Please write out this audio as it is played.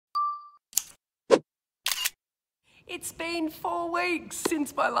It's been 4 weeks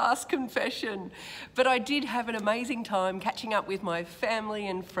since my last confession, but I did have an amazing time catching up with my family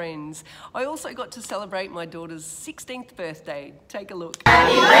and friends. I also got to celebrate my daughter's 16th birthday. Take a look.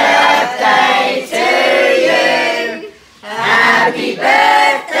 Happy birthday to you! Happy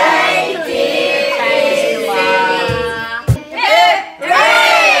birthday, dear Kayla!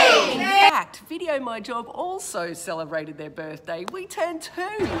 Hooray! In fact, VideoMyJob also celebrated their birthday. We turned 2.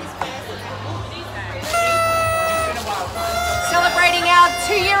 Celebrating our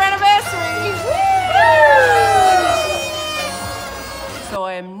 2-year anniversary! So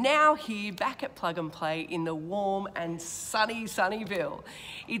I am now here back at Plug and Play in the warm and sunny Sunnyvale.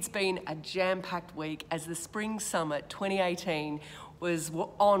 It's been a jam-packed week as the Spring Summit 2018 was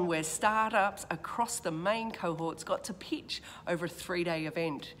on, where startups across the main cohorts got to pitch over a 3-day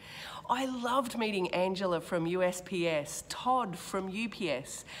event. I loved meeting Angela from USPS, Todd from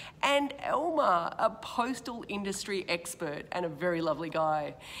UPS, and Elmar, a postal industry expert and a very lovely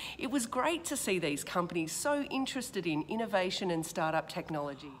guy. It was great to see these companies so interested in innovation and startup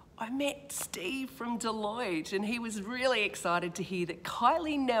technology. I met Steve from Deloitte, and he was really excited to hear that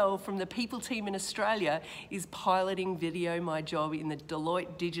Kylie Nell from the people team in Australia is piloting VideoMyJob in the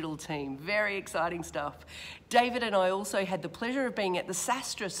Deloitte digital team. Very exciting stuff. David and I also had the pleasure of being at the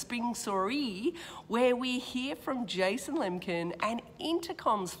Sastra Spring Soiree, where we hear from Jason Lemkin and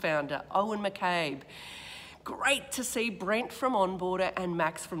Intercom's founder, Owen McCabe. Great to see Brent from Onboarder and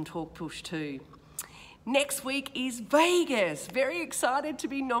Max from TalkPush too. Next week is Vegas. Very excited to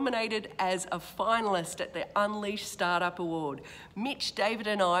be nominated as a finalist at the Unleash Startup Award. Mitch, David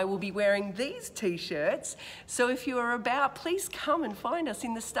and I will be wearing these t-shirts. So if you are about, please come and find us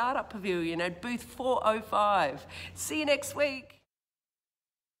in the Startup Pavilion at booth 405. See you next week.